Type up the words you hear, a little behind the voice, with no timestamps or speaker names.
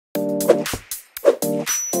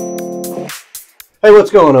Hey,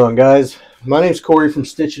 what's going on, guys? My name's Cory from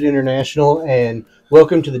Stitch It International, and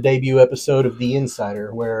welcome to the debut episode of the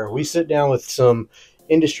Insider, where we sit down with some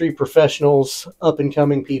industry professionals,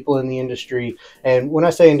 up-and-coming people in the industry. And when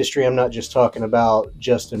I say industry, I'm not just talking about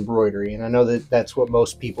just embroidery, and I know that that's what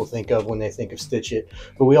most people think of when they think of Stitch It,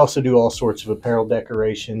 but we also do all sorts of apparel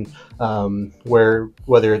decoration,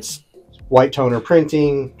 whether it's white toner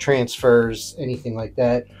printing, transfers, anything like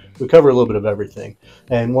that. We cover a little bit of everything.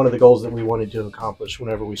 And one of the goals that we wanted to accomplish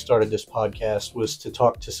whenever we started this podcast was to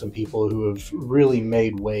talk to some people who have really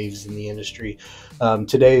made waves in the industry.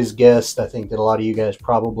 Today's guest, I think that a lot of you guys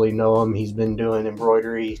probably know him. He's been doing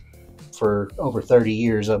embroidery for over 30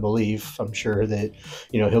 years, I believe. I'm sure that,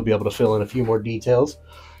 he'll be able to fill in a few more details.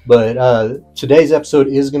 But today's episode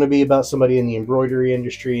is going to be about somebody in the embroidery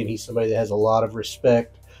industry, and he's somebody that has a lot of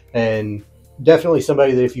respect and definitely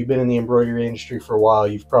somebody that if you've been in the embroidery industry for a while,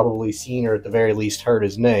 you've probably seen or at the very least heard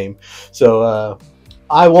his name. So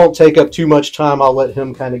I won't take up too much time. I'll let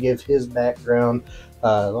him kind of give his background.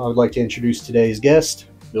 I would like to introduce today's guest,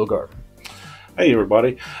 Bill Garvin. Hey,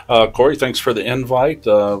 everybody. Cory, thanks for the invite.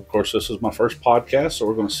 Of course, this is my first podcast, so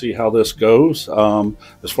we're going to see how this goes.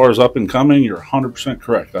 As far as up and coming, you're 100%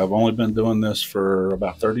 correct. I've only been doing this for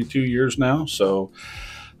about 32 years now, so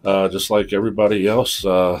just like everybody else,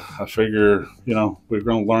 I figure, we're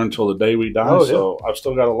going to learn till the day we die. Oh, yeah. So I've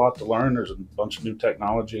still got a lot to learn. There's a bunch of new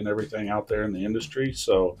technology and everything out there in the industry.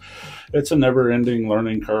 So it's a never ending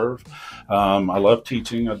learning curve. I love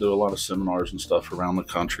teaching. I do a lot of seminars and stuff around the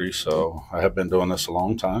country. So I have been doing this a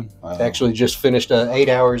long time. Actually just finished 8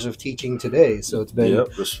 hours of teaching today. So it's been...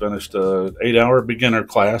 Yep, just finished an 8-hour beginner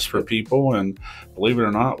class for people. And believe it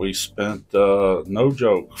or not, we spent, no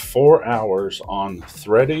joke, 4 hours on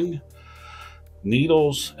threading,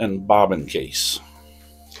 needles, and bobbin case.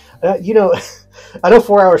 I know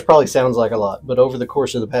 4 hours probably sounds like a lot, but over the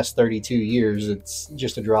course of the past 32 years, it's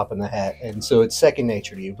just a drop in the hat. And so it's second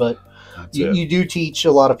nature to you. But you do teach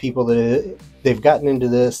a lot of people that they've gotten into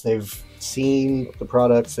this. They've seen the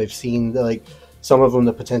products. They've seen, some of them,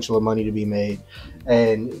 the potential of money to be made.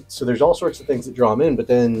 And so there's all sorts of things that draw them in. But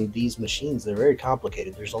then these machines, they're very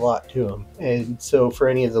complicated. There's a lot to them. And so for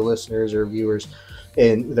any of the listeners or viewers,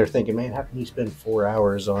 and they're thinking, man, how can you spend 4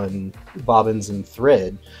 hours on bobbins and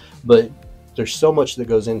thread? But there's so much that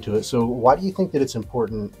goes into it. So why do you think that it's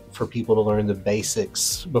important for people to learn the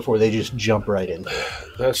basics before they just jump right into it?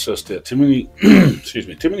 That's just it. Too many,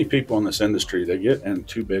 too many people in this industry, they get in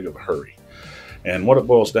too big of a hurry. And what it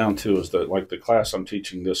boils down to is that, like the class I'm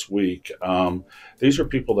teaching this week, these are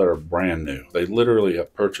people that are brand new. They literally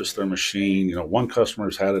have purchased their machine. One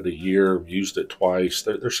customer's had it a year, used it twice.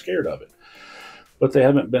 They're scared of it. But they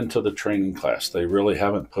haven't been to the training class. They really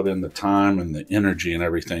haven't put in the time and the energy and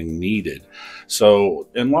everything needed. So,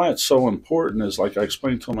 and why it's so important is, like I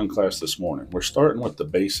explained to them in class this morning, we're starting with the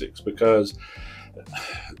basics because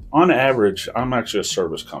on average, I'm actually a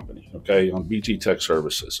service company, okay, on BG Tech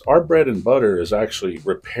Services. Our bread and butter is actually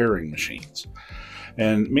repairing machines.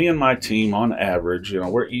 And me and my team, on average,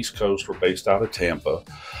 we're East Coast. We're based out of Tampa.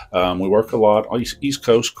 We work a lot on East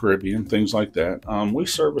Coast, Caribbean, things like that. We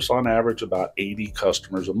service on average about 80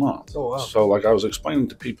 customers a month. Oh, wow. So like I was explaining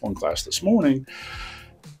to people in class this morning,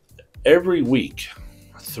 every week,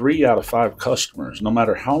 3 out of 5 customers, no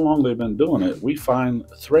matter how long they've been doing it, we find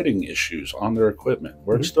threading issues on their equipment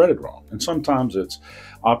where it's threaded wrong. And sometimes it's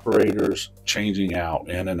operators changing out,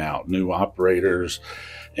 in and out, new operators.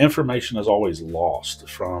 Information is always lost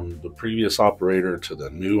from the previous operator to the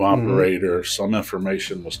new operator. Some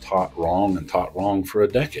information was taught wrong and taught wrong for a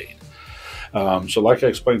decade. So like I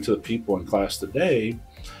explained to the people in class today,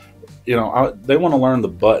 they want to learn the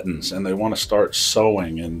buttons and they want to start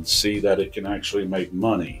sewing and see that it can actually make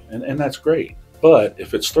money. And that's great. But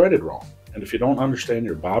if it's threaded wrong, and if you don't understand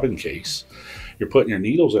your bobbin case, you're putting your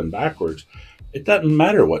needles in backwards, it doesn't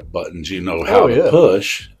matter what buttons you know how to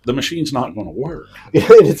push, the machine's not going to work. Yeah,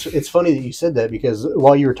 it's funny that you said that, because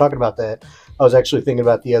while you were talking about that, I was actually thinking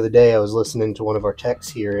about the other day. I was listening to one of our techs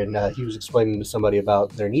here, and he was explaining to somebody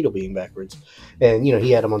about their needle being backwards. And,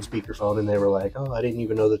 he had them on speakerphone, and they were like, oh, I didn't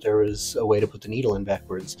even know that there was a way to put the needle in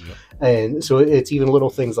backwards. Yeah. And so it's even little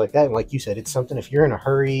things like that. And like you said, it's something, if you're in a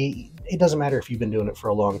hurry, it doesn't matter if you've been doing it for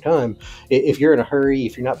a long time. If you're in a hurry,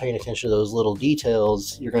 if you're not paying attention to those little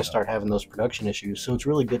details, you're going to start having those production issues. So it's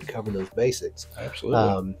really good to cover those basics.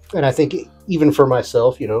 Absolutely. And I think even for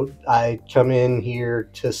myself, I come in here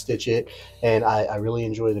to Stitch It, and I really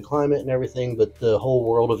enjoy the climate and everything, but the whole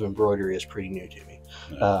world of embroidery is pretty new to me.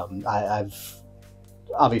 Yeah. I've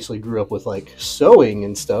obviously grew up with sewing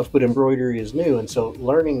and stuff, but embroidery is new. And so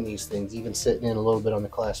learning these things, even sitting in a little bit on the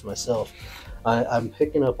class myself, I'm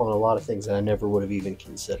picking up on a lot of things that I never would have even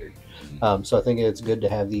considered. So I think it's good to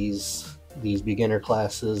have these beginner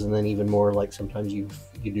classes, and then even more like sometimes you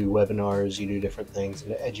do webinars, you do different things,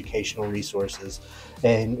 and educational resources.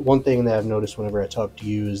 And one thing that I've noticed whenever I talk to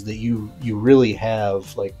you is that you really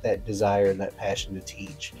have like that desire and that passion to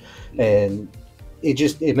teach, and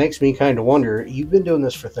it makes me kind of wonder. You've been doing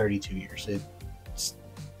this for 32 years.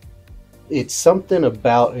 It's something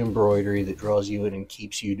about embroidery that draws you in and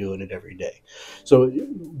keeps you doing it every day. So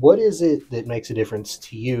what is it that makes a difference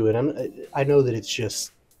to you? And I know that it's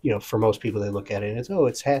just, for most people, they look at it and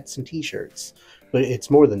it's hats and t-shirts, but it's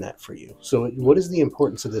more than that for you. So what is the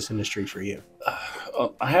importance of this industry for you?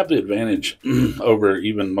 I have the advantage over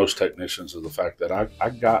even most technicians of the fact that I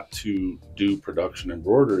got to do production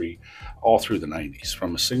embroidery all through the 90s,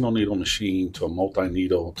 from a single needle machine to a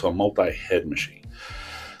multi-needle to a multi-head machine.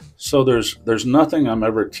 So there's nothing I'm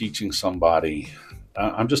ever teaching somebody.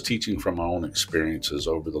 I'm just teaching from my own experiences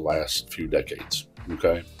over the last few decades.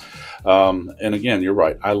 Okay. And again, you're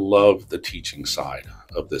right. I love the teaching side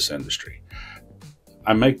of this industry.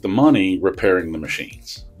 I make the money repairing the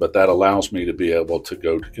machines, but that allows me to be able to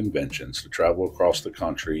go to conventions, to travel across the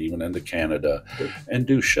country, even into Canada, and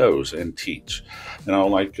do shows and teach.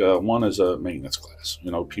 Like one is a maintenance class.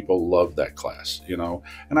 People love that class,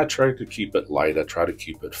 and I try to keep it light. I try to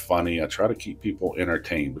keep it funny. I try to keep people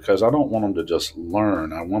entertained, because I don't want them to just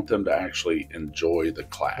learn. I want them to actually enjoy the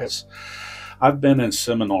class. Yep. I've been in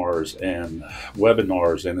seminars and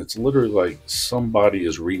webinars, and it's literally like somebody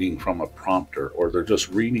is reading from a prompter, or they're just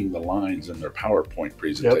reading the lines in their PowerPoint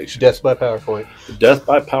presentation. Yep, death by PowerPoint. Death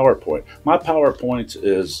by PowerPoint. My PowerPoints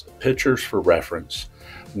is pictures for reference,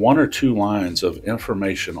 1 or 2 lines of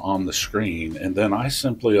information on the screen, and then I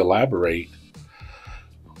simply elaborate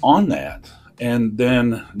on that. And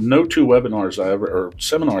then no 2 webinars or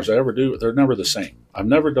seminars I ever do, they're never the same. I've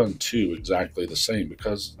never done 2 exactly the same,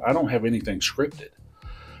 because I don't have anything scripted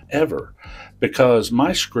ever, because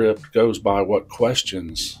my script goes by what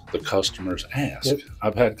questions the customers ask. Yep.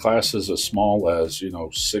 I've had classes as small as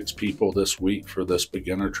 6 people this week for this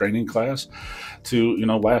beginner training class, to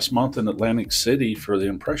last month in Atlantic City for the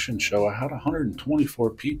impression show, I had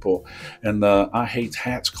 124 people in the I Hate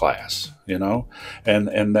Hats class.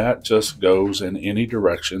 And that just goes in any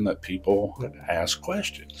direction that people ask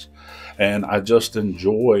questions. And I just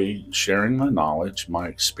enjoy sharing my knowledge, my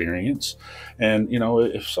experience. And,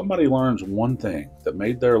 if somebody learns one thing that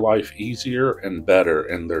made their life easier and better,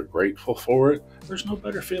 and they're grateful for it, there's no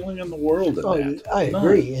better feeling in the world than that. I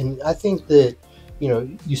agree. And I think that,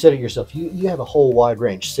 you said it yourself, you have a whole wide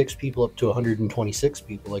range, 6 people up to 126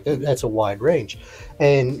 people. Like that's a wide range.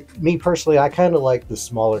 And me personally, I kind of like the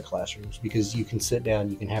smaller classrooms, because you can sit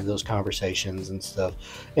down, you can have those conversations and stuff.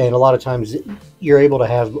 And a lot of times you're able to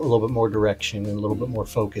have a little bit more direction and a little bit more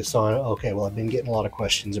focus on, okay, well, I've been getting a lot of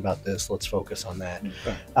questions about this. Let's focus on that.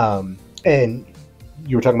 Okay. And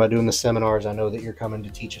you were talking about doing the seminars. I know that you're coming to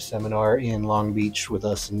teach a seminar in Long Beach with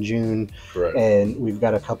us in June. Correct. And we've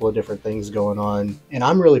got a couple of different things going on. And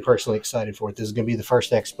I'm really personally excited for it. This is going to be the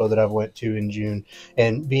first expo that I've went to in June.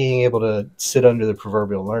 And being able to sit under the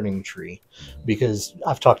proverbial learning tree, because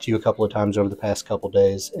I've talked to you a couple of times over the past couple of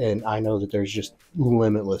days, and I know that there's just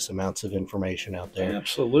limitless amounts of information out there.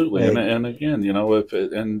 Absolutely. And again,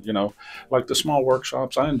 like the small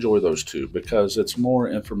workshops, I enjoy those too, because it's more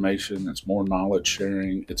information, it's more knowledge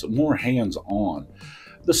sharing, it's more hands-on.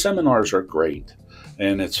 The seminars are great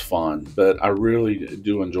and it's fun, but I really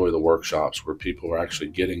do enjoy the workshops where people are actually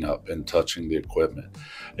getting up and touching the equipment,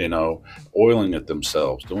 oiling it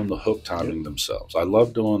themselves, doing the hook timing themselves. I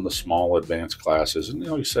love doing the small advanced classes. And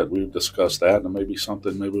you said, we've discussed that, and maybe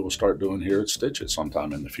something we'll start doing here at Stitch It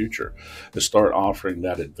sometime in the future, is start offering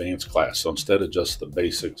that advanced class. So instead of just the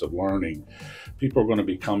basics of learning, people are going to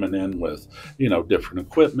be coming in with, different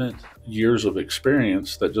equipment, years of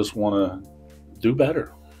experience, that just want to do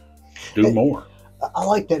better, do more. I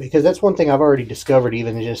like that, because that's one thing I've already discovered,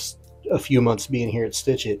 even in just a few months being here at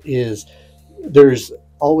Stitch It, is there's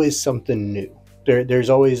always something new.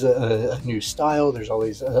 There's always a new style. There's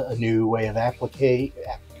always a new way of applicating.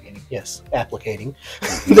 There's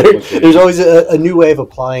always a new way of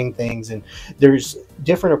applying things, and there's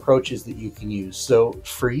different approaches that you can use. So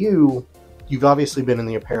for you, you've obviously been in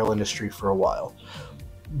the apparel industry for a while.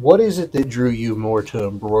 What is it that drew you more to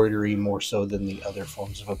embroidery, more so than the other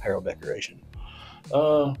forms of apparel decoration?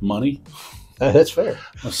 Money. That's fair.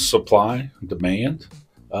 Supply, demand.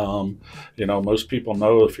 Most people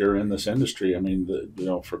know, if you're in this industry,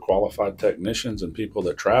 for qualified technicians and people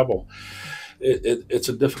that travel, it's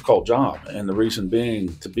a difficult job. And the reason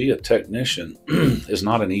being, to be a technician is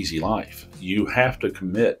not an easy life. You have to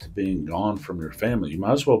commit to being gone from your family. You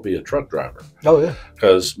might as well be a truck driver. Oh, yeah.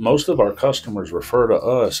 Because most of our customers refer to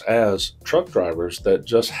us as truck drivers that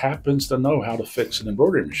just happens to know how to fix an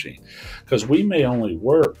embroidery machine. Because we may only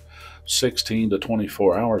work 16 to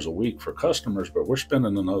 24 hours a week for customers, but we're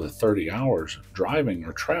spending another 30 hours driving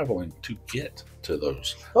or traveling to get to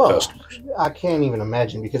those customers. I can't even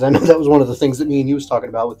imagine, because I know that was one of the things that me and you was talking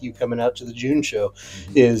about with you coming out to the June show,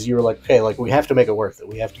 is you were like, okay, like we have to make it worth it.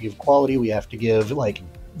 We have to give quality. We have to give like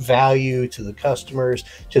value to the customers,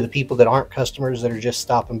 to the people that aren't customers that are just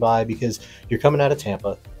stopping by, because you're coming out of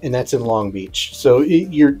Tampa and that's in Long Beach. So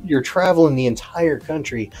you're traveling the entire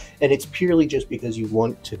country, and it's purely just because you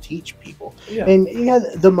want to teach people. Yeah. And yeah,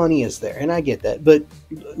 the money is there, and I get that, but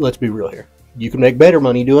let's be real here. You can make better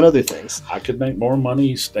money doing other things. I could make more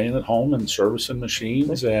money staying at home and servicing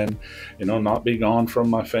machines and, not be gone from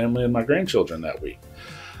my family and my grandchildren that week.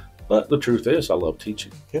 But the truth is, I love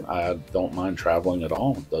teaching. Yep. I don't mind traveling at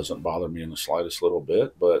all. It doesn't bother me in the slightest little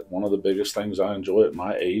bit. But one of the biggest things I enjoy at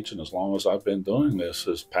my age, and as long as I've been doing this,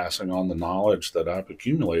 is passing on the knowledge that I've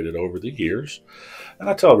accumulated over the years. And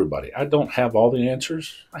I tell everybody, I don't have all the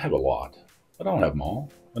answers. I have a lot, but I don't have them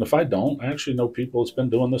all. And if I don't, I actually know people that's been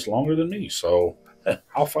doing this longer than me. So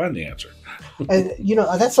I'll find the answer. And,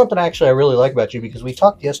 that's something actually I really like about you, because we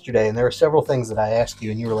talked yesterday and there were several things that I asked you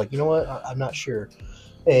and you were like, you know what, I'm not sure.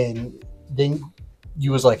 And then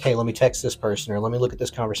you was like, hey, let me text this person, or let me look at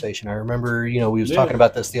this conversation. I remember, we was talking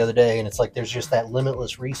about this the other day, and it's like there's just that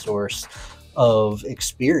limitless resource of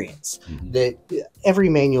experience that every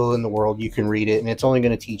manual in the world, you can read it and it's only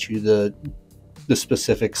going to teach you the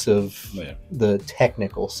specifics of the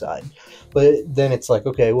technical side. But then it's like,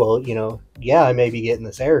 okay, well, I may be getting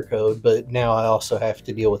this error code, but now I also have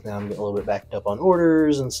to deal with, now I'm getting a little bit backed up on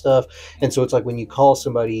orders and stuff. And so it's like when you call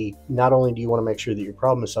somebody, not only do you want to make sure that your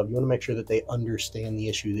problem is solved, you want to make sure that they understand the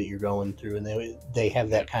issue that you're going through, and they have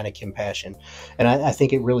that kind of compassion. And I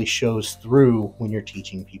think it really shows through when you're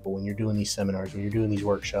teaching people, when you're doing these seminars, when you're doing these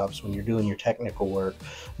workshops, when you're doing your technical work,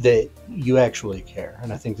 that you actually care.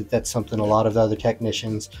 And I think that that's something a lot of the other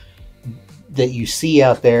technicians that you see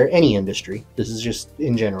out there, any industry, this is just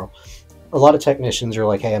in general, a lot of technicians are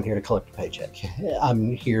like, hey, I'm here to collect a paycheck.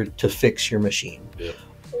 I'm here to fix your machine. Yep.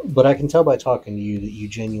 But I can tell by talking to you that you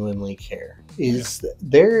genuinely care. Is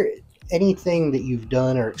there anything that you've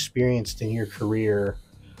done or experienced in your career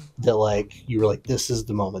that like, you were like, this is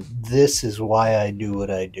the moment, this is why I do what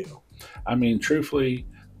I do? I mean, truthfully,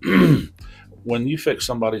 when you fix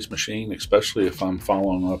somebody's machine, especially if I'm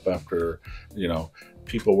following up after,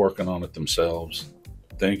 people working on it themselves,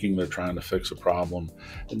 thinking they're trying to fix a problem,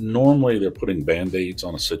 normally they're putting band-aids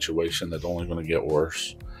on a situation that's only going to get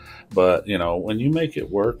worse. But, when you make it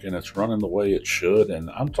work and it's running the way it should, and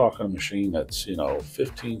I'm talking a machine that's,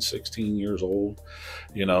 15, 16 years old,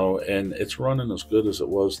 and it's running as good as it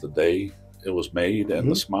was the day it was made,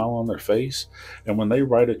 and the smile on their face. And when they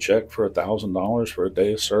write a check for $1,000 for a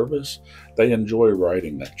day of service, they enjoy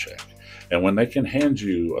writing that check. And when they can hand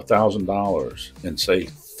you $1,000 and say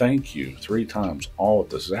thank you 3 times all at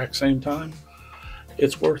the exact same time,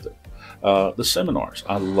 it's worth it. The seminars,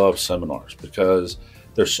 I love seminars because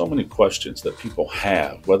there's so many questions that people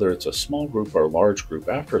have, whether it's a small group or a large group.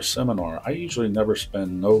 After a seminar, I usually never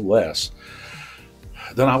spend no less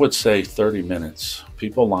than, I would say, 30 minutes.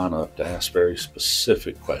 People line up to ask very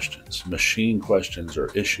specific questions, machine questions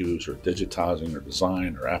or issues or digitizing or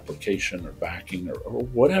design or application or backing or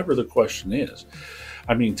whatever the question is.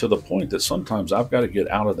 I mean, to the point that sometimes I've got to get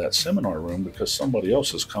out of that seminar room because somebody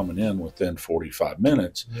else is coming in within 45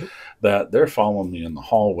 minutes that they're following me in the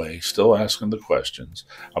hallway, still asking the questions.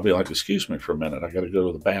 I'll be like, excuse me for a minute, I got to go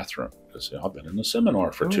to the bathroom because I've been in the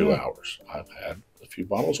seminar for 2 hours. I've had a few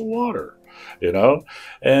bottles of water,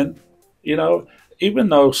 and, even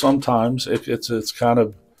though sometimes it's kind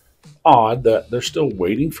of odd that they're still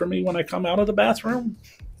waiting for me when I come out of the bathroom,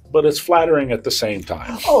 but it's flattering at the same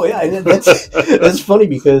time. Oh yeah, and that's funny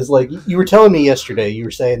because like you were telling me yesterday, you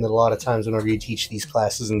were saying that a lot of times whenever you teach these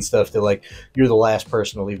classes and stuff, that like you're the last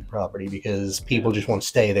person to leave the property because people just want to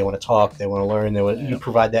stay, they want to talk, they want to learn, you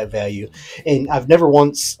provide that value. And I've never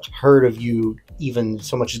once heard of you even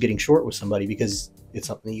so much as getting short with somebody because it's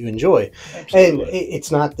something that you enjoy. Absolutely. And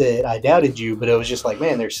it's not that I doubted you, but it was just like,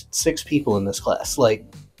 man, there's 6 people in this class. Like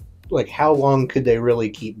how long could they really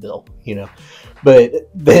keep Bill, But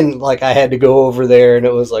then like I had to go over there and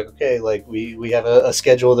it was like, okay, like we have a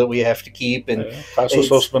schedule that we have to keep. And class was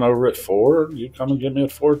supposed to be over at 4. You come and get me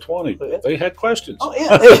at 4:20. They had questions. Oh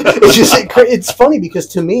yeah. It's funny because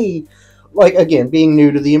to me, like, again, being new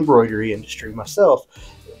to the embroidery industry myself,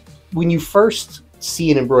 when you first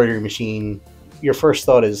see an embroidery machine, your first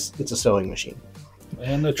thought is it's a sewing machine.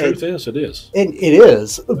 And the truth is, it is. And it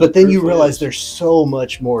is, but then you realize there's so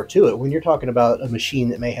much more to it. When you're talking about a machine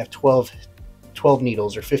that may have 12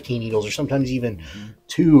 needles or 15 needles or sometimes even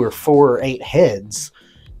 2 or 4 or 8 heads,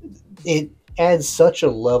 it adds such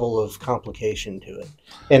a level of complication to it.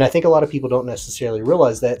 And I think a lot of people don't necessarily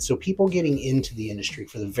realize that. So people getting into the industry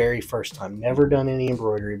for the very first time, never done any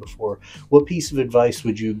embroidery before, what piece of advice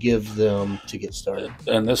would you give them to get started?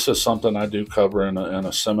 And this is something I do cover in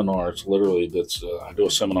a seminar. It's literally, I do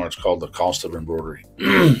a seminar. It's called The Cost of Embroidery.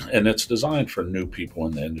 And it's designed for new people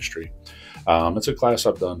in the industry. It's a class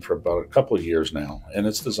I've done for about a couple of years now. And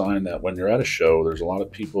it's designed that when you're at a show, there's a lot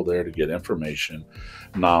of people there to get information,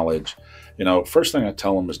 knowledge. You know, first thing I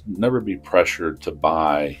tell them is never be pressured to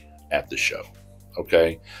buy at the show,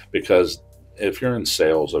 okay? Because if you're in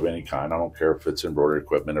sales of any kind, I don't care if it's embroidery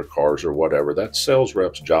equipment or cars or whatever, that sales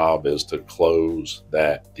rep's job is to close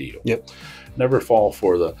that deal. Yep. Never fall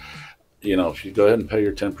for the, you know, if you go ahead and pay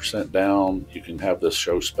your 10% down, you can have this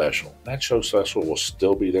show special. That show special will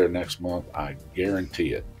still be there next month. I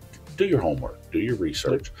guarantee it. Do your homework, do your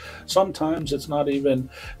research. Sometimes it's not even,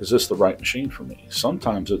 is this the right machine for me?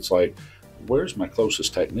 Sometimes it's like, where's my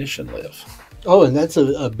closest technician live? Oh, and that's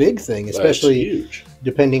a big thing, especially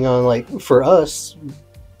depending on, like, for us,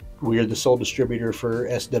 we're the sole distributor for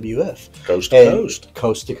SWF. Coast to coast.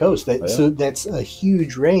 Coast to coast. So that's a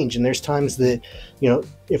huge range. And there's times that, you know,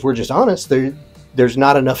 if we're just honest, there's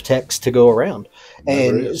not enough techs to go around.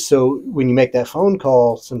 And so when you make that phone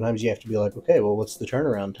call, sometimes you have to be like, okay, well, what's the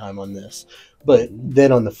turnaround time on this? But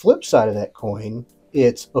then on the flip side of that coin,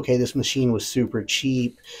 it's, okay, this machine was super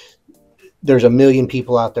cheap. There's a million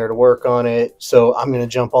people out there to work on it, so I'm going to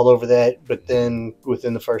jump all over that. But then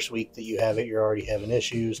within the first week that you have it, you're already having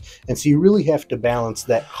issues. And so you really have to balance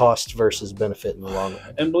that cost versus benefit in the long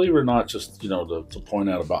run. And believe it or not, just, you know, to point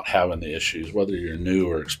out about having the issues, whether you're new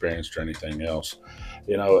or experienced or anything else,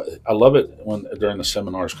 you know, I love it when during the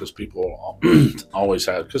seminars, because people always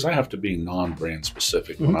have, because I have to be non-brand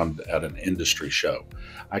specific when I'm at an industry show.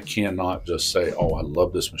 I cannot just say, oh, I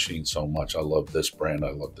love this machine so much. I love this brand.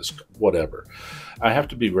 I love this, whatever. I have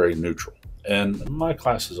to be very neutral. And my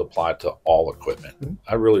classes apply to all equipment.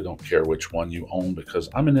 I really don't care which one you own, because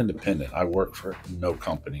I'm an independent. I work for no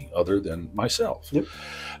company other than myself.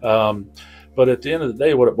 But at the end of the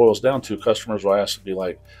day, what it boils down to, customers will ask to be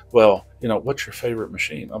like, well, you know, what's your favorite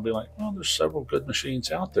machine? I'll be like, well, there's several good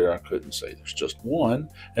machines out there. I couldn't say there's just one.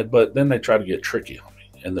 But then they try to get tricky on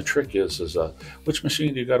me. And the trick is which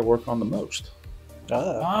machine do you got to work on the most?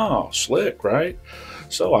 Oh, slick, right?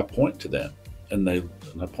 So I point to them, and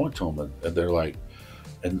I point to them, and they're like,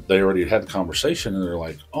 and they already had the conversation, and they're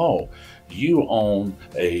like, oh, you own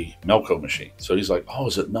a Melco machine. So he's like, oh,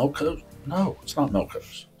 is it Melco? No, it's not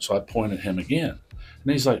Melco's. So I point at him again,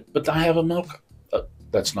 and he's like, but I have a Melco.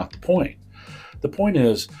 That's not the point. The point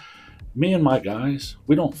is, me and my guys,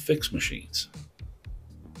 we don't fix machines.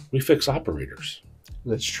 We fix operators.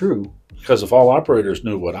 That's true. Because if all operators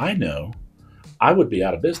knew what I know, I would be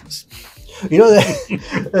out of business. You know,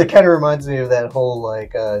 that kind of reminds me of that whole,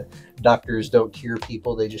 like, doctors don't cure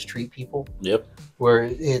people, they just treat people. Yep. Where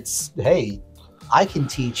it's, hey, I can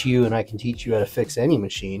teach you, and I can teach you how to fix any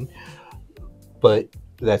machine, but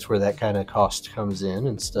that's where that kind of cost comes in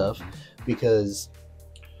and stuff. Because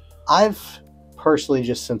I've personally,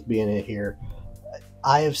 just since being in here,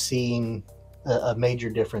 I have seen a major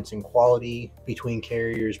difference in quality between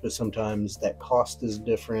carriers, but sometimes that cost is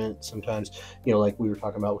different. Sometimes, you know, like we were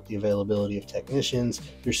talking about with the availability of technicians,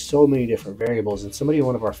 there's so many different variables. And somebody in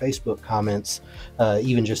one of our Facebook comments,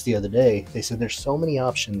 even just the other day, they said, there's so many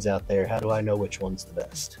options out there. How do I know which one's the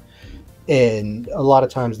best? And a lot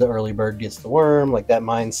of times the early bird gets the worm, like that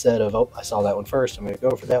mindset of, oh, I saw that one first, I'm going to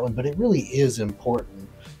go for that one. But it really is important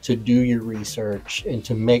to do your research and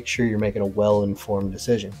to make sure you're making a well-informed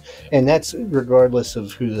decision. And that's regardless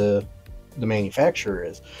of who the manufacturer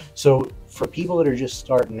is. So for people that are just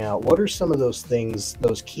starting out, what are some of those things,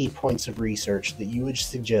 those key points of research that you would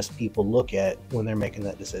suggest people look at when they're making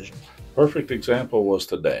that decision? Perfect example was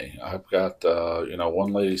today. I've got,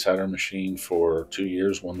 one lady's had her machine for 2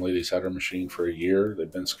 years. One lady's had her machine for a year.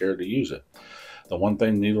 They've been scared to use it. The one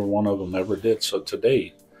thing neither one of them ever did so to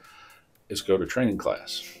date is go to training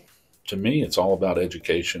class. To me, it's all about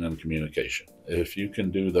education and communication. If you can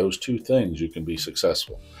do those two things, you can be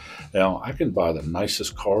successful. Now, I can buy the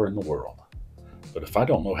nicest car in the world, but if I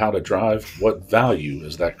don't know how to drive, what value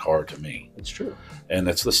is that car to me? It's true. And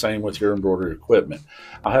it's the same with your embroidery equipment.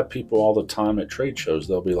 I have people all the time at trade shows.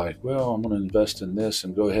 They'll be like, well, I'm going to invest in this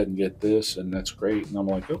and go ahead and get this, and that's great. And I'm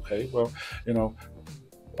like, okay, well,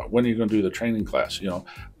 when are you going to do the training class?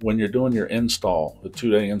 When you're doing your install, the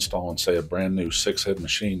 2-day install, and say a brand new 6-head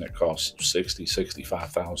machine that costs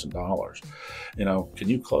 $65,000, can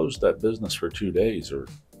you close that business for 2 days or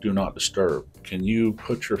do not disturb? Can you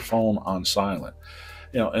put your phone on silent?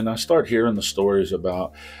 And I start hearing the stories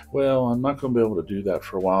about, well, I'm not going to be able to do that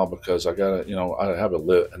for a while because I got to, I have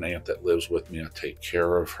an aunt that lives with me. I take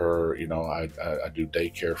care of her. I do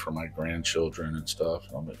daycare for my grandchildren and stuff.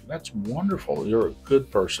 And I'm like, that's wonderful. You're a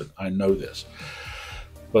good person. I know this.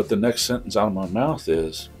 But the next sentence out of my mouth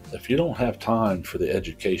is, if you don't have time for the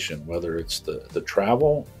education, whether it's the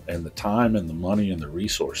travel and the time and the money and the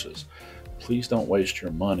resources, please don't waste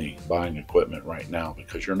your money buying equipment right now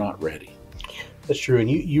because you're not ready. That's true. And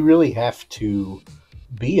you really have to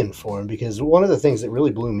be informed, because one of the things that really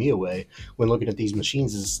blew me away when looking at these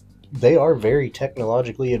machines is they are very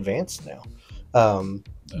technologically advanced now.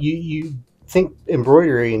 You think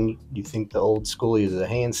embroidery and you think the old school, either the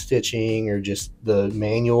hand stitching or just the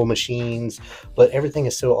manual machines, but everything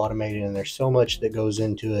is so automated and there's so much that goes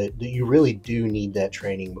into it that you really do need that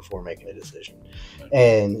training before making a decision.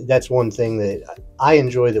 And that's one thing that I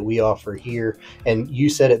enjoy that we offer here. And you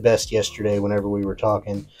said it best yesterday whenever we were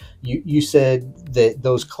talking. You said that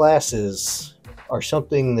those classes are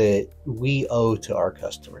something that we owe to our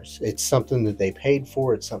customers. It's something that they paid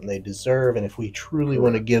for. It's something they deserve. And if we truly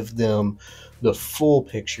want to give them the full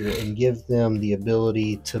picture and give them the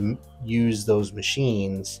ability to use those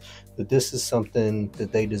machines, that this is something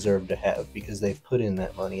that they deserve to have because they've put in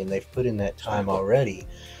that money and they've put in that time already.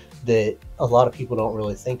 That a lot of people don't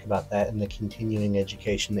really think about that and the continuing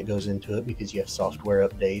education that goes into it, because you have software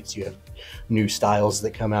updates, you have new styles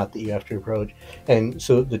that come out that you have to approach. And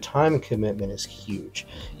so the time commitment is huge.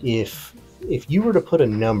 If you were to put a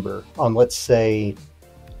number on, let's say,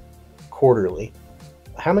 quarterly,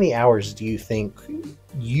 how many hours do you think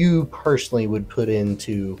you personally would put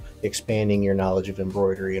into expanding your knowledge of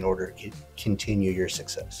embroidery in order to continue your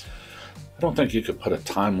success? I don't think you could put a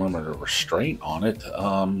time limit or restraint on it.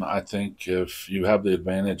 I think if you have the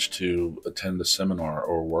advantage to attend a seminar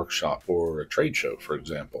or a workshop or a trade show, for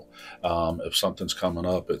example, if something's coming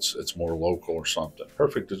up, it's more local or something.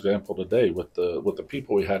 Perfect example today with the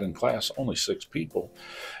people we had in class, only 6 people.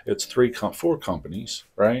 It's 4 companies,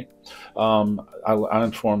 right? I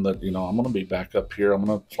informed that, I'm going to be back up here. I'm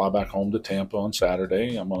going to fly back home to Tampa on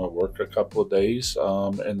Saturday. I'm going to work a couple of days,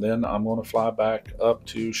 and then I'm going to fly back up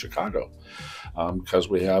to Chicago. Because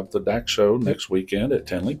we have the DAC show next weekend at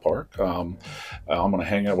Tinley Park. I'm going to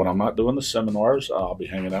hang out when I'm not doing the seminars. I'll be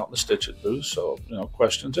hanging out in the Stitch It booth. So,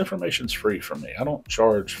 questions, information's free for me. I don't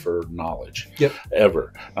charge for knowledge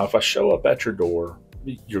ever. Now, if I show up at your door,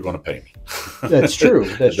 you're going to pay me. That's true.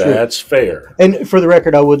 That's fair. And for the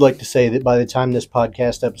record, I would like to say that by the time this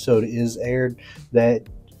podcast episode is aired, that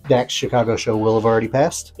DAC's Chicago show will have already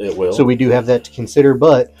passed. It will. So we do have that to consider.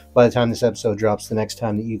 But by the time this episode drops, the next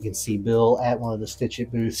time that you can see Bill at one of the Stitch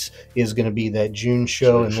It booths is going to be that June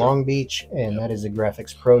show in Long Beach. And that is a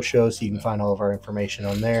Graphics Pro show. So you can find all of our information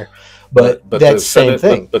on there. But that's the same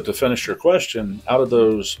thing. But to finish your question, out of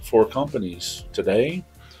those 4 companies today,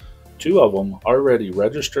 2 of them already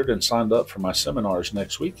registered and signed up for my seminars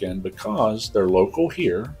next weekend because they're local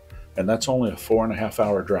here. And that's only a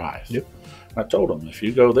 4.5-hour drive. Yep. I told them, if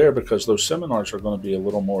you go there, because those seminars are going to be a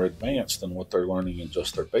little more advanced than what they're learning in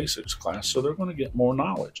just their basics class, so they're going to get more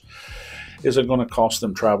knowledge. Is it going to cost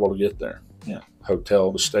them travel to get there? Yeah.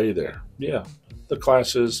 Hotel to stay there? Yeah. The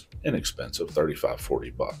class is inexpensive, $35,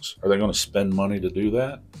 $40. Are they going to spend money to do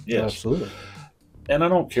that? Yes. Absolutely. And I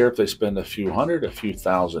don't care if they spend a few hundred, a few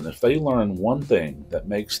thousand. If they learn one thing that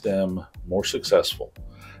makes them more successful,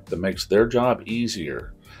 that makes their job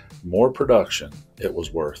easier, more production, it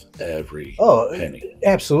was worth every penny.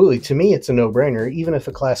 Absolutely. To me, it's a no-brainer. Even if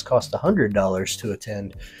a class costs $100 to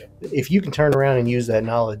attend, if you can turn around and use that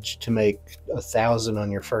knowledge to make 1,000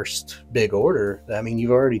 on your first big order, I mean,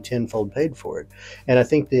 you've already tenfold paid for it. And I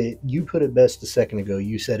think that you put it best a second ago.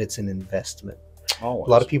 You said it's an investment. Always.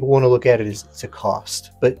 A lot of people want to look at it as it's a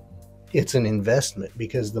cost, but it's an investment,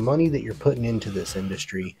 because the money that you're putting into this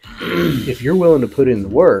industry, if you're willing to put in the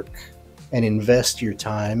work and invest your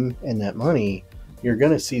time and that money, you're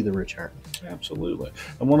going to see the return. Absolutely.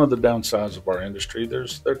 And one of the downsides of our industry,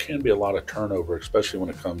 there can be a lot of turnover, especially when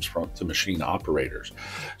it comes to machine operators.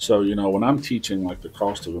 So, when I'm teaching like the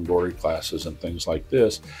cost of embroidery classes and things like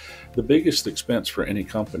this, the biggest expense for any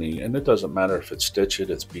company, and it doesn't matter if it's Stitch It,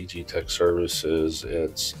 it's BG Tech Services,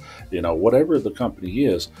 it's, whatever the company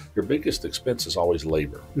is, your biggest expense is always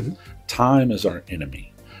labor. Mm-hmm. Time is our enemy.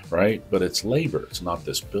 Right, but it's labor. It's not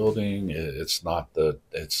this building. It's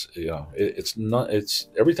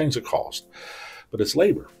everything's a cost, but it's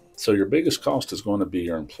labor. So your biggest cost is going to be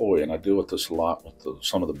your employee. And I deal with this a lot with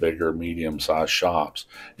some of the bigger, medium-sized shops.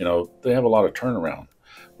 They have a lot of turnaround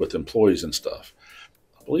with employees and stuff.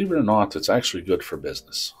 Believe it or not, it's actually good for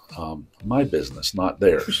business. My business, not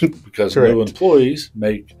theirs, because new employees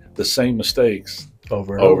make the same mistakes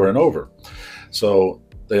over and over. So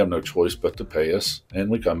they have no choice but to pay us, and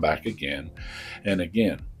we come back again and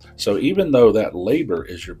again. So even though that labor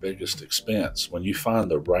is your biggest expense, when you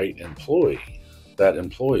find the right employee, that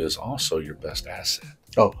employee is also your best asset.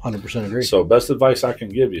 Oh, 100% agree. So best advice I can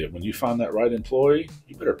give you, when you find that right employee,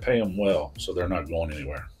 you better pay them well so they're not going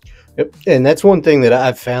anywhere. Yep. And that's one thing that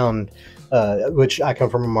I've found, which I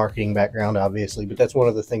come from a marketing background, obviously, but that's one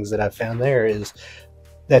of the things that I've found there is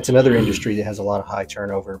that's another industry that has a lot of high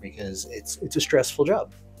turnover because it's a stressful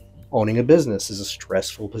job. Owning a business is a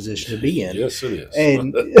stressful position to be in. Yes, it is.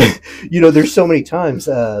 And, there's so many times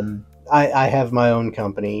I have my own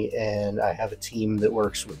company and I have a team that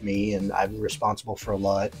works with me and I'm responsible for a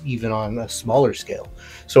lot, even on a smaller scale.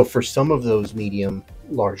 So for some of those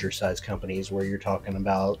larger size companies where you're talking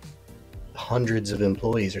about hundreds of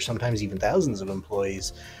employees or sometimes even thousands of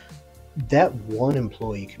employees, that one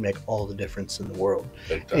employee can make all the difference in the world.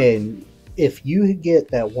 And if you get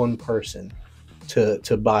that one person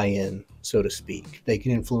to buy in, so to speak, they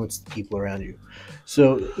can influence the people around you.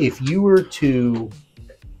 So if you were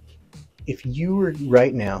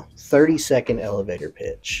right now 30-second elevator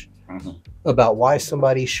pitch about why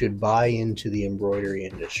somebody should buy into the embroidery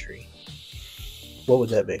industry, what would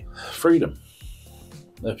that be? Freedom.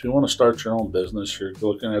 If you want to start your own business, you're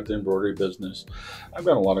looking at the embroidery business. I've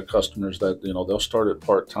got a lot of customers that, they'll start it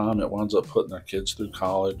part-time. It winds up putting their kids through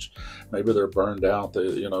college. Maybe they're burned out.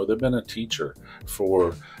 They've been a teacher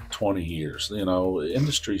for 20 years.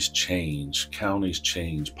 Industries change, counties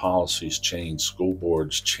change, policies change, school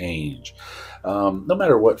boards change. No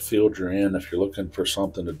matter what field you're in, if you're looking for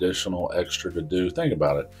something additional, extra to do, think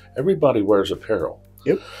about it. Everybody wears apparel.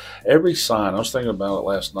 Yep. Every sign, I was thinking about it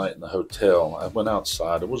last night in the hotel. I went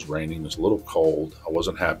outside. It was raining. It was a little cold. I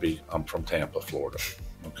wasn't happy. I'm from Tampa, Florida.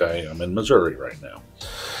 Okay. I'm in Missouri right now.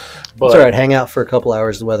 But it's all right. Hang out for a couple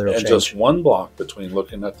hours. The weather will change. And just one block between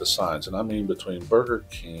looking at the signs, and I mean between Burger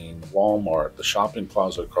King, Walmart, the shopping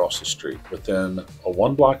plaza across the street, within a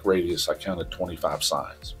 1 block radius, I counted 25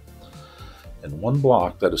 signs. In 1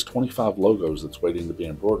 block, that is 25 logos that's waiting to be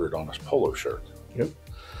embroidered on a polo shirt. Yep.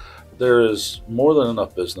 There is more than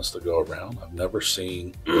enough business to go around. I've never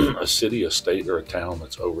seen a city, a state, or a town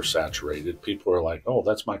that's oversaturated. People are like, oh,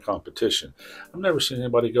 that's my competition. I've never seen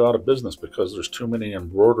anybody go out of business because there's too many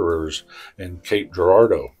embroiderers in Cape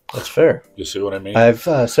Girardeau. That's fair. You see what I mean? I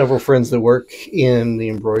have several friends that work in the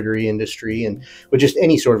embroidery industry and with just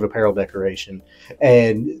any sort of apparel decoration.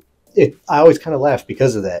 And I always kind of laugh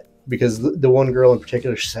because of that. Because the one girl in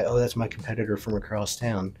particular, she said, oh, that's my competitor from across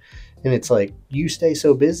town. And it's like, you stay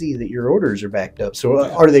so busy that your orders are backed up.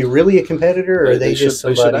 So are they really a competitor, or are they just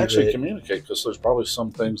somebody? They should actually communicate, because there's probably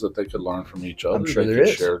some things that they could learn from each other. I'm sure they there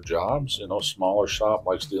could is. Share jobs. Smaller shop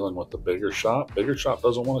likes dealing with the bigger shop. Bigger shop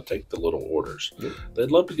doesn't want to take the little orders. Yep.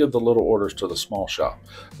 They'd love to give the little orders to the small shop.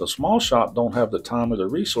 The small shop don't have the time or the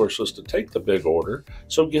resources to take the big order,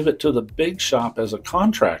 so give it to the big shop as a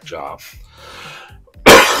contract job.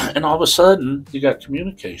 And all of a sudden, you got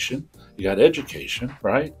communication, you got education,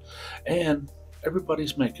 right? And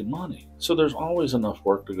everybody's making money. So there's always enough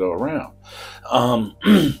work to go around.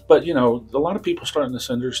 But, a lot of people starting this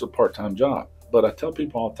industry as a part-time job. But I tell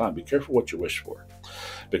people all the time, be careful what you wish for.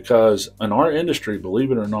 Because in our industry,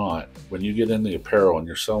 believe it or not, when you get in the apparel and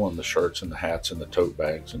you're selling the shirts and the hats and the tote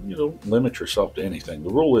bags, and you don't limit yourself to anything. The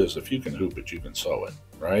rule is, if you can hoop it, you can sew it,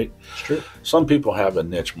 right? It's true. Some people have a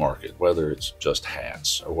niche market, whether it's just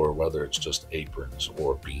hats or whether it's just aprons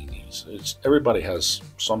or beanies.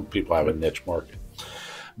 Some people have a niche market.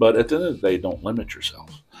 But at the end of the day, don't limit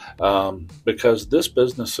yourself. Because this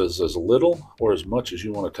business is as little or as much as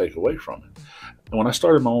you want to take away from it. And when I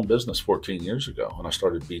started my own business 14 years ago, when I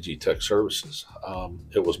started BG Tech Services,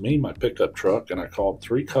 it was me, my pickup truck, and I called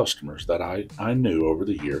 3 customers that I knew over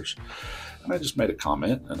the years. And I just made a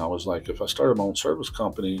comment, and I was like, if I started my own service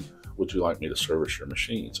company, would you like me to service your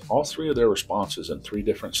machines? All 3 of their responses in 3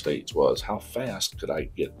 different states was, how fast could I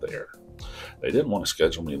get there? They didn't want to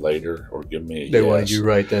schedule me later or give me a yes. They wanted you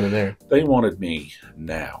right then and there. They wanted me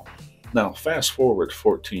now. Now, fast forward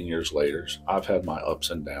 14 years later, I've had my ups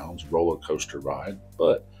and downs, roller coaster ride,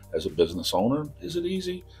 but as a business owner, is it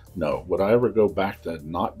easy? No. Would I ever go back to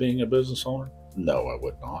not being a business owner? No, I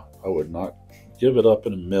would not. I would not give it up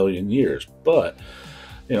in a million years. But,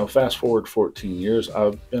 fast forward 14 years,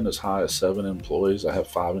 I've been as high as 7 employees. I have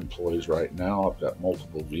 5 employees right now. I've got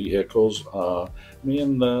multiple vehicles. Me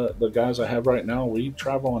and the guys I have right now, we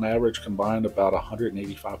travel on average combined about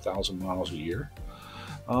 185,000 miles a year.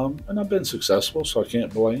 And I've been successful, so I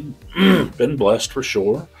can't blame. Been blessed for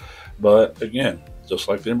sure. But again, just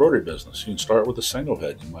like the embroidery business, you can start with a single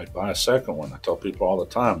head. You might buy a second one. I tell people all the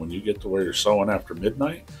time, when you get to where you're sewing after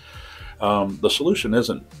midnight, the solution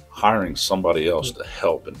isn't hiring somebody else to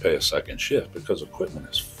help and pay a second shift, because equipment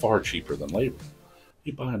is far cheaper than labor.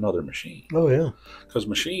 You buy another machine. Oh, yeah. Because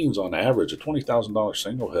machines, on average, a $20,000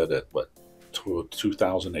 single head at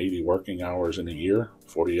 2,080 working hours in a year,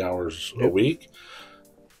 40 hours a week.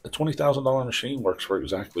 A $20,000 machine works for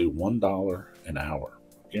exactly $1 an hour.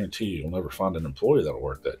 Guarantee you'll never find an employee that'll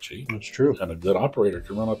work that cheap. That's true. And a good operator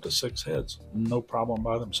can run up to 6 heads, no problem,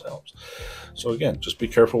 by themselves. So again, just be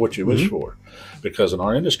careful what you wish for, because in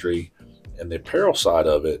our industry, and the apparel side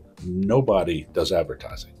of it, nobody does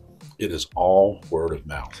advertising. It is all word of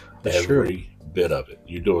mouth. That's every bit of it.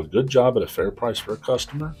 You do a good job at a fair price for a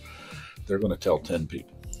customer, they're going to tell 10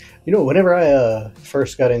 people. Whenever I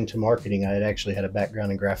first got into marketing, I had actually had a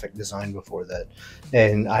background in graphic design before that,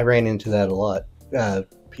 and I ran into that a lot.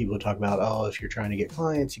 People talk about, oh, if you're trying to get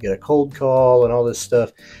clients, you get a cold call and all this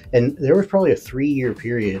stuff. And there was probably a 3-year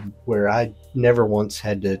period where I never once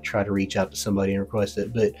had to try to reach out to somebody and request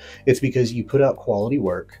it. But it's because you put out quality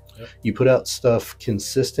work, you put out stuff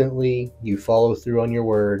consistently, you follow through on your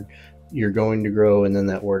word, you're going to grow, and then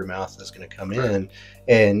that word of mouth is going to come in.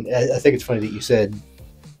 And I think it's funny that you said,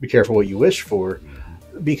 be careful what you wish for,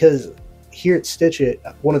 because here at Stitch It,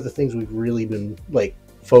 one of the things we've really been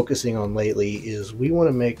focusing on lately is we want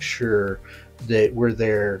to make sure that we're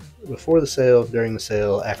there before the sale, during the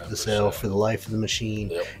sale, after the sale, for the life of the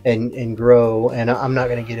machine, and grow. And I'm not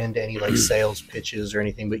going to get into any sales pitches or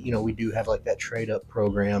anything, but we do have that trade up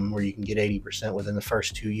program where you can get 80% within the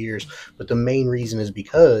first 2 years. But the main reason is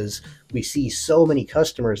because we see so many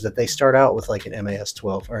customers that they start out with an MAS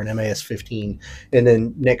 12 or an MAS 15, and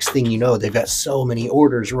then next thing you know, they've got so many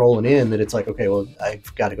orders rolling in that it's okay, well,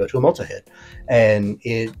 I've got to go to a multi-head. And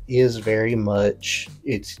it is very much,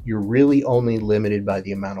 you're really only limited by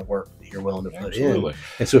the amount of work that you're willing to put in.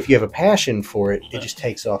 And so if you have a passion for it, it just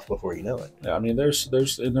takes off before you know it. Yeah, I mean, there's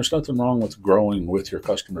nothing wrong with growing with your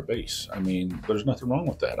customer base. I mean, there's nothing wrong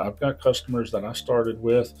with that. I've got customers that I started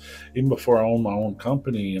with even before I owned my own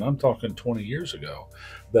company, and I'm talking 20 years ago,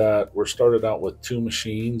 that were started out with 2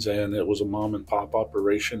 machines, and it was a mom and pop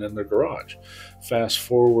operation in their garage. Fast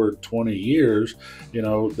forward 20 years,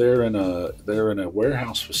 they're in a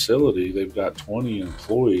warehouse facility. They've got 20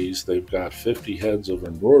 employees. They've got 50 heads of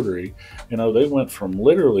embroidery. They went from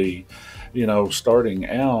literally,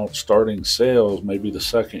 starting sales, maybe the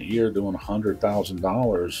second year doing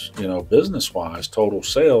 $100,000, business-wise, total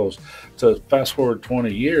sales, to fast forward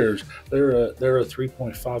 20 years, they're a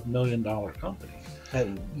 $3.5 million company.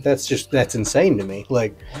 And that's insane to me.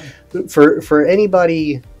 For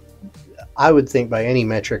anybody, I would think by any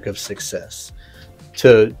metric of success,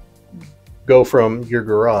 to go from your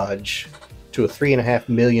garage to a $3.5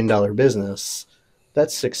 million business,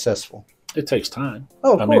 that's successful. It takes time.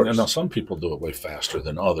 Oh, of course. And now some people do it way faster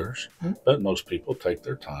than others, but most people take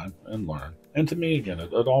their time and learn. And to me, again,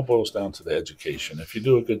 it all boils down to the education. If you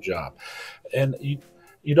do a good job, and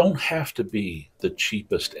you don't have to be the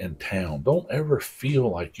cheapest in town. Don't ever feel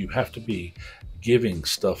like you have to be giving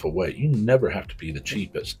stuff away. You never have to be the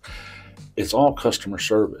cheapest. It's all customer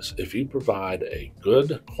service. If you provide a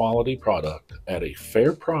good quality product at a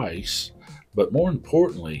fair price, but more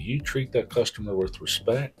importantly, you treat that customer with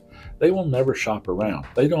respect, they will never shop around.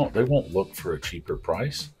 They won't look for a cheaper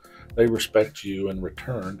price. They respect you in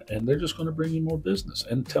return, and they're just going to bring you more business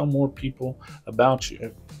and tell more people about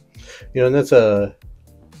you. And that's a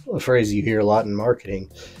phrase you hear a lot in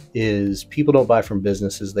marketing, is people don't buy from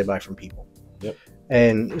businesses, they buy from people. Yep.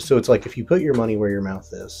 And so it's if you put your money where your mouth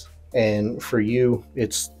is, and for you,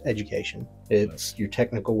 it's education, it's your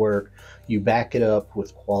technical work, you back it up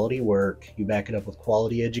with quality work, you back it up with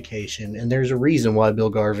quality education. And there's a reason why Bill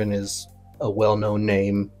Garvin is a well-known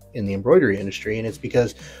name in the embroidery industry, and it's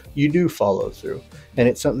because you do follow through, and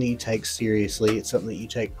it's something that you take seriously, it's something that you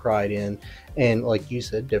take pride in. And like you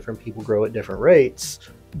said, different people grow at different rates,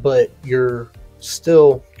 but you're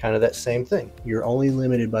still kind of that same thing. You're only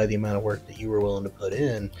limited by the amount of work that you were willing to put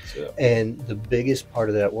in. And the biggest part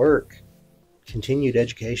of that work, continued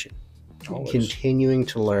education. Always. Continuing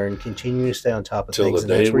to learn, continuing to stay on top of things. Till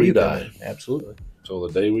the day we die. Absolutely. Till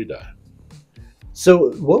the day we die.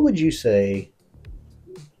 So what would you say,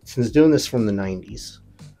 since doing this from the 90s,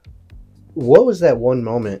 what was that one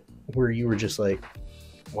moment where you were just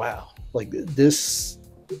wow, this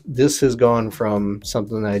this has gone from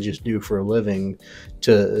something that I just do for a living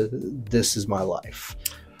to this is my life?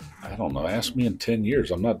 I don't know. Ask me in 10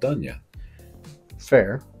 years. I'm not done yet.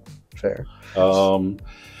 Fair.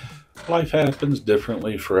 Life happens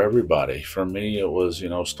differently for everybody. For me, it was,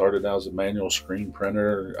 started out as a manual screen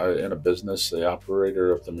printer in a business. The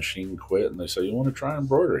operator of the machine quit, and they said, "You want to try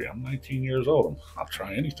embroidery?" I'm 19 years old. I'll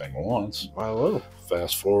try anything once. Wow.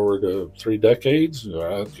 Fast forward 3 decades,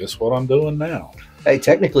 guess what I'm doing now? Hey,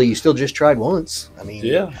 technically, you still just tried once. I mean,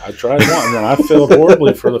 yeah, I tried one, and I failed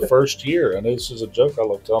horribly for the first year. And this is a joke I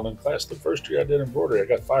love telling in class. The first year I did embroidery, I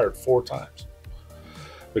got fired 4 times.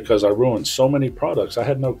 Because I ruined so many products. I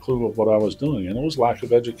had no clue of what I was doing, and it was lack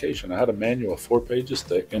of education. I had a manual 4 pages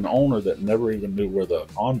thick, an owner that never even knew where the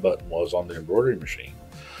on button was on the embroidery machine.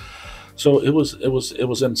 So it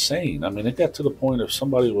was insane. I mean, it got to the point if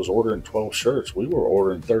somebody was ordering 12 shirts, we were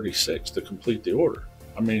ordering 36 to complete the order.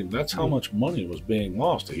 I mean, that's how much money was being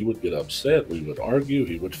lost. He would get upset. We would argue.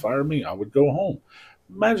 He would fire me. I would go home.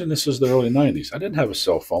 Imagine this is the early 90s. I didn't have a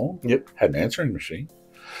cell phone. Yep. Had an answering machine.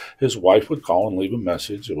 His wife would call and leave a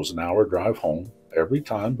message. It was an hour drive home. Every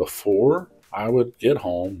time before I would get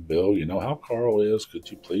home, "Bill, you know how Carl is. Could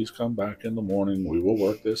you please come back in the morning? We will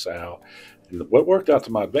work this out." And what worked out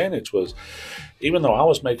to my advantage was, even though I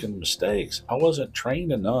was making mistakes, I wasn't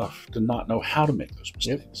trained enough to not know how to make those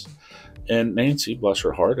mistakes. Yep. And Nancy, bless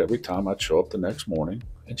her heart, every time I'd show up the next morning,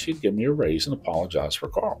 and she'd give me a raise and apologize for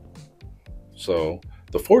Carl. So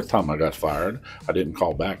the 4th time I got fired, I didn't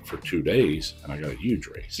call back for 2 days, and I got a huge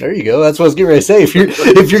raise. There you go. That's what I was getting ready to say. If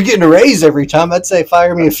you're getting a raise every time, I'd say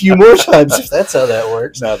fire me a few more times if that's how that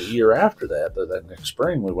works. Now, the year after that next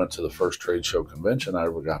spring, we went to the first trade show convention I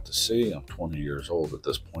ever got to see. I'm 20 years old at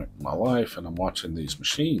this point in my life, and I'm watching these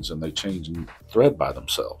machines, and they change thread by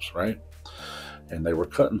themselves, right? And they were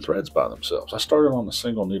cutting threads by themselves. I started on a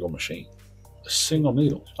single needle machine. A single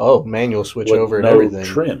needle. Oh, manual switch over and no everything.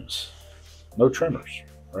 Trims. No trimmers,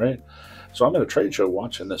 right? So I'm at a trade show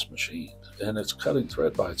watching this machine, and it's cutting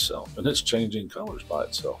thread by itself, and it's changing colors by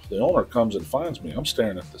itself. The owner comes and finds me. I'm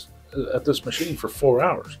staring at this machine for 4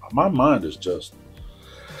 hours. My mind is just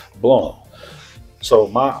blown. So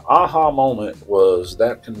my aha moment was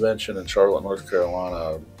that convention in Charlotte, North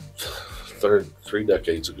Carolina, 3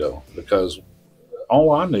 decades ago, because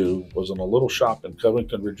all I knew was in a little shop in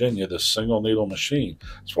Covington, Virginia, this single needle machine.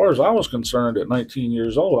 As far as I was concerned, at 19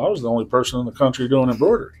 years old, I was the only person in the country doing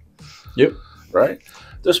embroidery. Yep. Right?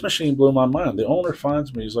 This machine blew my mind. The owner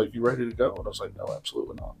finds me. He's like, "You ready to go?" And I was like, "No,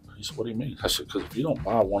 absolutely not." He said, "What do you mean?" I said, "Because if you don't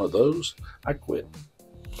buy one of those, I quit."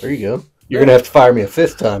 There you go. You're going to have to fire me a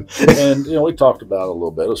 5th time. And, we talked about it a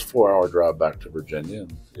little bit. It was a 4-hour drive back to Virginia.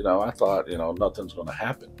 And, I thought, nothing's going to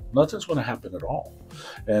happen. Nothing's going to happen at all.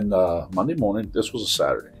 And Monday morning, this was a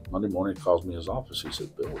Saturday. Monday morning, he calls me in his office. He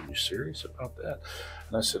said, "Bill, are you serious about that?"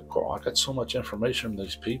 And I said, "Carl, I got so much information from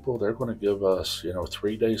these people. They're going to give us,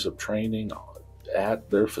 3 days of training at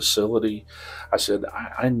their facility." I said,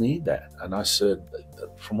 I need that. And I said,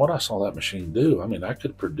 from what I saw that machine do, I mean, I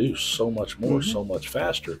could produce so much more, so much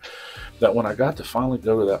faster, that when I got to finally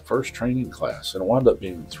go to that first training class, and it wound up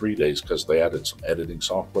being 3 days because they added some editing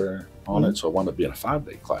software on it, so it wound up being a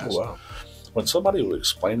 5-day class. Oh, wow. When somebody was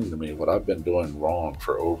explaining to me what I've been doing wrong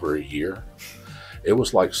for over a year, it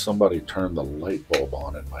was like somebody turned the light bulb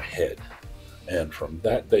on in my head. And from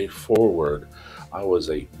that day forward, I was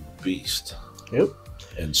a beast. Yep.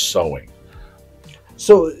 In sewing.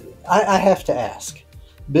 So I have to ask,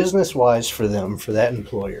 business-wise for that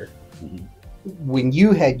employer, when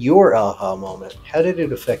you had your aha moment, how did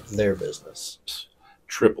it affect their business?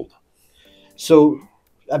 Tripled. So,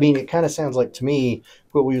 I mean, it kind of sounds like to me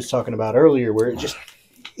what we was talking about earlier, where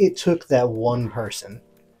it took that one person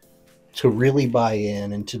to really buy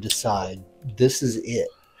in and to decide this is it.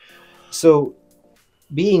 So,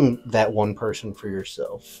 being that one person for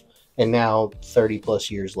yourself, and now 30 plus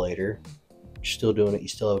years later, you're still doing it, you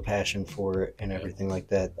still have a passion for it and everything like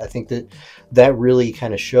that. I think that really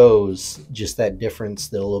kind of shows just that difference,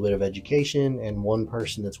 that a little bit of education and one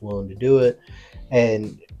person that's willing to do it.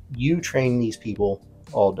 And you train these people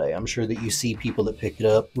all day. I'm sure that you see people that pick it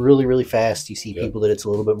up really, really fast. You see people that it's a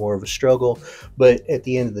little bit more of a struggle. But at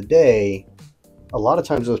the end of the day, a lot of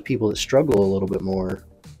times those people that struggle a little bit more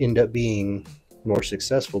end up being more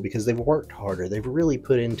successful because they've worked harder. They've really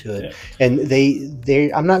put into it. And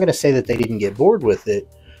they I'm not going to say that they didn't get bored with it,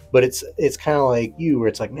 but it's kind of like you, where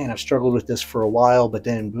it's like, man, I've struggled with this for a while, but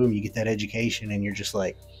then boom, you get that education and you're just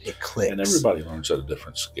like, it clicks. And everybody learns at a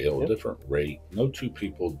different scale, a different rate. No two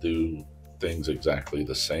people do things exactly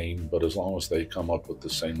the same, but as long as they come up with the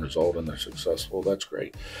same result and they're successful, that's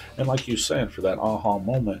great. And like you said, for that aha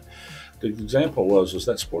moment, The example was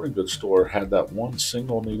that sporting goods store had that one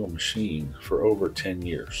single needle machine for over 10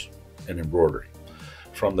 years in embroidery.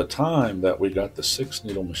 From the time that we got the 6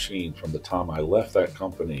 needle machine, from the time I left that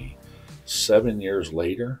company, 7 years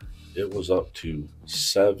later, it was up to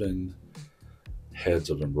 7 heads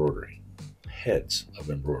of embroidery. Heads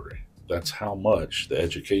of embroidery. That's how much the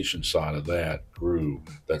education side of that grew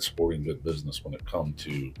that sporting good business when it come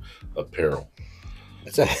to apparel.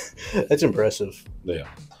 That's impressive. Yeah.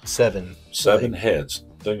 7 heads.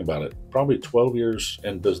 Think about it. Probably 12 years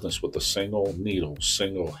in business with a single needle,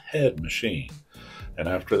 single head machine. And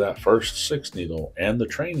after that first 6 needle and the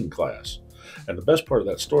training class. And the best part of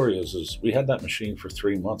that story is we had that machine for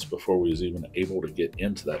 3 months before we was even able to get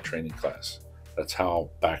into that training class. That's how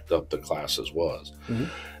backed up the classes was. Mm-hmm.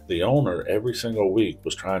 The owner every single week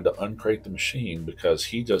was trying to uncrate the machine because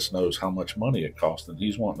he just knows how much money it costs and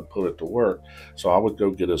he's wanting to put it to work. So I would go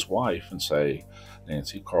get his wife and say,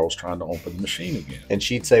 Nancy, Carl's trying to open the machine again. And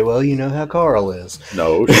she'd say, well, you know how Carl is.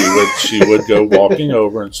 No, she would go walking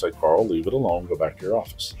over and say, Carl, leave it alone. Go back to your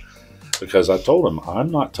office. Because I told him,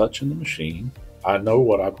 I'm not touching the machine. I know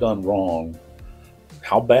what I've done wrong,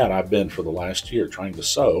 how bad I've been for the last year trying to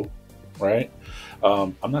sew, right?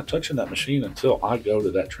 I'm not touching that machine until I go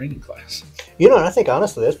to that training class. You know, and I think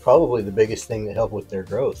honestly that's probably the biggest thing that helped with their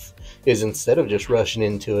growth is instead of just rushing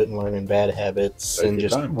into it and learning bad habits and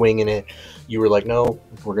just winging it, you were like, no,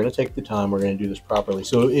 we're going to take the time. We're going to do this properly.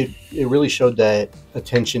 So it really showed that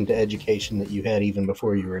attention to education that you had even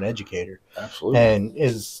before you were an educator. Absolutely. And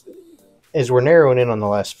as we're narrowing in on the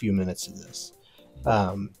last few minutes of this,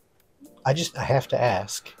 I have to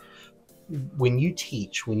ask, when you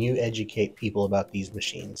teach, when you educate people about these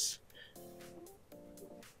machines,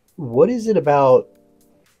 what is it about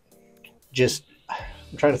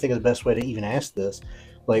I'm trying to think of the best way to even ask this.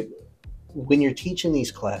 Like, when you're teaching these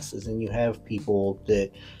classes and you have people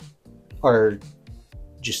that are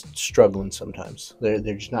just struggling sometimes, they're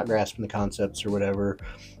just not grasping the concepts or whatever,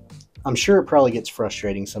 I'm sure it probably gets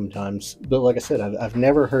frustrating sometimes, but like I said, I've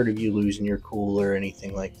never heard of you losing your cool or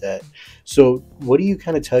anything like that. So what do you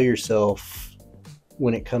kind of tell yourself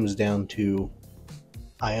when it comes down to,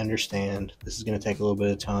 I understand this is going to take a little bit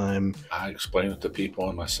of time? I explain it to people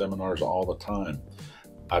in my seminars all the time.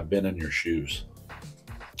 I've been in your shoes.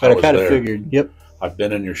 I kind of figured, yep. I've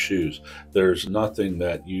been in your shoes. There's nothing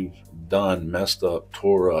that you've done, messed up,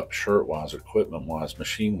 tore up, shirt-wise, equipment-wise,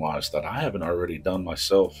 machine-wise, that I haven't already done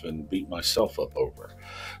myself and beat myself up over.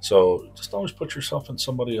 So just always put yourself in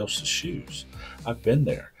somebody else's shoes. I've been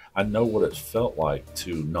there. I know what it felt like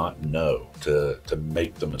to not know, to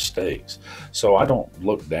make the mistakes. So I don't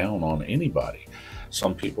look down on anybody.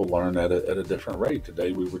 Some people learn at a different rate.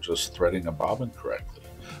 Today we were just threading a bobbin correctly.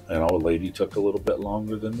 And a lady took a little bit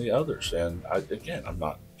longer than the others. And I'm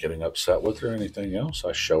not getting upset with her or anything else.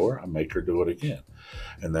 I show her, I make her do it again.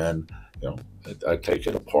 And then, I take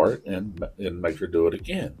it apart and make her do it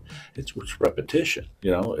again. It's repetition,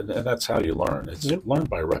 and that's how you learn. It's learned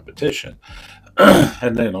by repetition.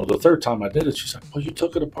 And then, the third time I did it, she's like, well, you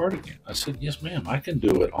took it apart again. I said, yes, ma'am, I can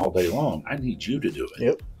do it all day long. I need you to do it.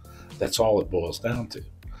 Yep. That's all it boils down to.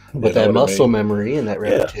 With that muscle memory and that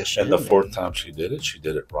repetition. And the fourth time she did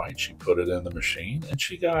it right. She put it in the machine, and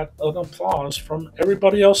she got an applause from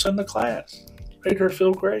everybody else in the class. Made her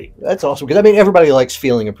feel great. That's awesome, because everybody likes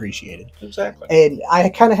feeling appreciated. Exactly. And I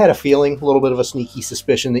kind of had a feeling, a little bit of a sneaky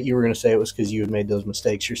suspicion, that you were going to say it was because you had made those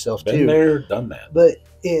mistakes yourself too. Been there, done that. But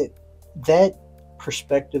that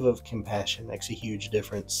perspective of compassion makes a huge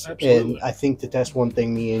difference. Absolutely. And I think that's one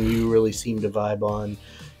thing me and you really seem to vibe on,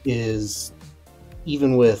 is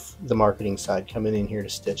even with the marketing side coming in here to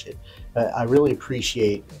stitch it, I really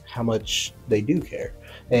appreciate how much they do care,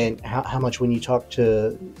 and how much when you talk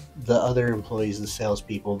to the other employees, the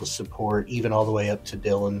salespeople, the support, even all the way up to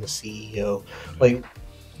Dylan, the CEO, like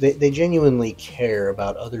they genuinely care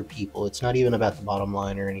about other people. It's not even about the bottom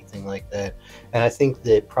line or anything like that. And I think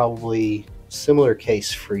that probably similar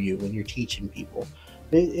case for you when you're teaching people.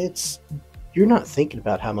 You're not thinking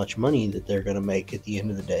about how much money that they're going to make at the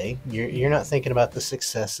end of the day. You're not thinking about the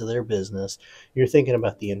success of their business. You're thinking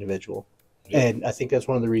about the individual. Yeah. And I think that's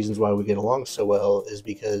one of the reasons why we get along so well, is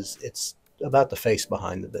because it's about the face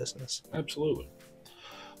behind the business. Absolutely.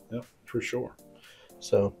 Yep, for sure.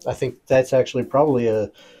 So I think that's actually probably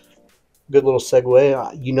a good little segue.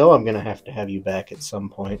 I'm going to have you back at some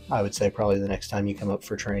point. I would say probably the next time you come up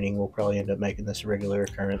for training, we'll probably end up making this a regular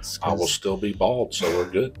occurrence. I will still be bald, so we're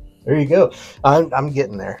good. There you go. I'm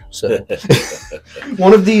getting there. So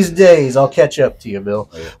one of these days I'll catch up to you, Bill.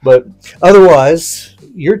 Yeah. But otherwise,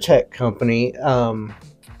 your tech company,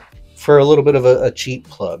 for a little bit of a cheap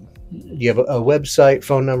plug, do you have a website,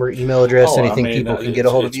 phone number, email address, anything people can get a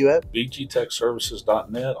hold of you at?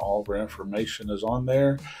 bgtechservices.net. All of our information is on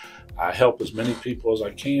there. I help as many people as I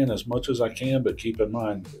can, as much as I can, but keep in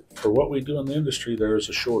mind, for what we do in the industry, there is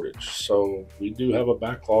a shortage. So we do have a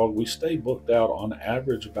backlog. We stay booked out on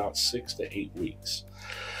average about 6 to 8 weeks.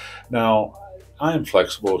 Now, I am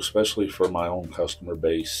flexible, especially for my own customer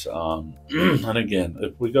base. And again,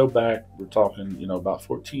 if we go back, we're talking, about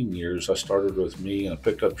 14 years. I started with me and a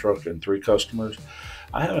pickup truck and 3 customers.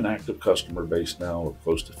 I have an active customer base now of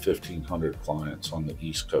close to 1,500 clients on the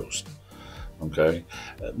East Coast. Okay,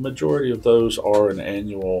 majority of those are an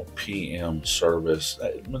annual PM service.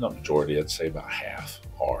 Well, not majority, I'd say about half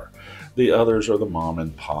are. The others are the mom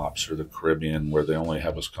and pops or the Caribbean, where they only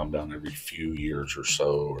have us come down every few years or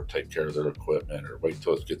so, or take care of their equipment, or wait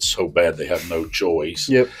till it gets so bad they have no choice.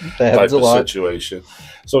 Yep, that happens a lot. Situation.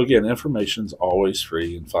 So again, information's always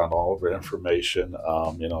free, and find all of our information.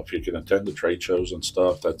 If you can attend the trade shows and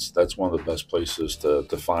stuff, that's one of the best places to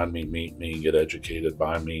find me, meet me, get educated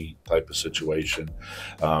by me type of situation.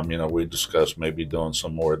 We discussed maybe doing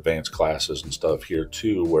some more advanced classes and stuff here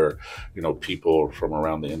too, where people from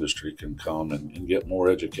around the industry can come and get more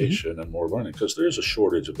education and more learning, because there's a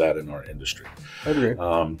shortage of that in our industry. I agree.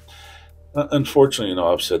 Unfortunately,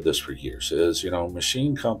 I've said this for years, is,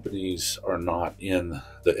 machine companies are not in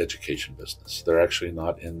the education business. They're actually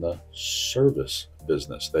not in the service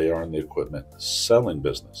business. They are in the equipment selling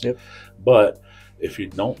business. Yep. But if you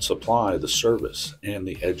don't supply the service and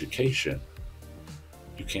the education,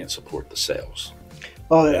 you can't support the sales.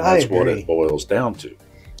 Well, and that's what it boils down to.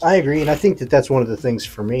 I agree, and I think that that's one of the things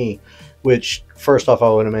for me, which, first off, I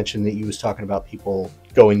want to mention that you was talking about people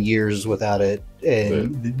going years without it,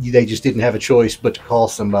 and they just didn't have a choice but to call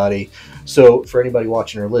somebody. So for anybody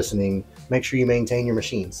watching or listening, make sure you maintain your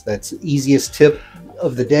machines. That's the easiest tip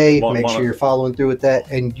of the day. Make sure you're following through with that,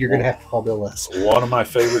 and you're going to have to call Bill less. One of my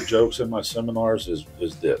favorite jokes in my seminars is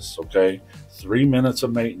this, okay? 3 minutes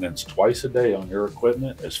of maintenance twice a day on your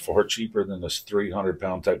equipment is far cheaper than this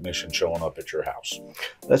 300-pound technician showing up at your house.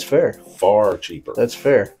 That's fair. Far cheaper. That's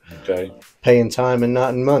fair. Okay. Paying time and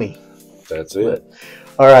not in money. That's it.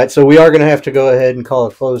 All right, so we are going to have to go ahead and call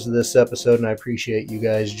a close to this episode, and I appreciate you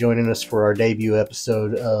guys joining us for our debut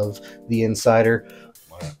episode of The Insider.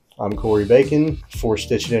 I'm Cory Bacon for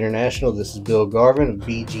Stitch International. This is Bill Garvin of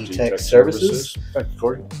BG Tech Services. Thank you,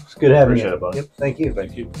 Cory. It's good having Appreciate you. It, buddy. Yep, thank you.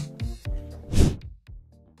 Thank you.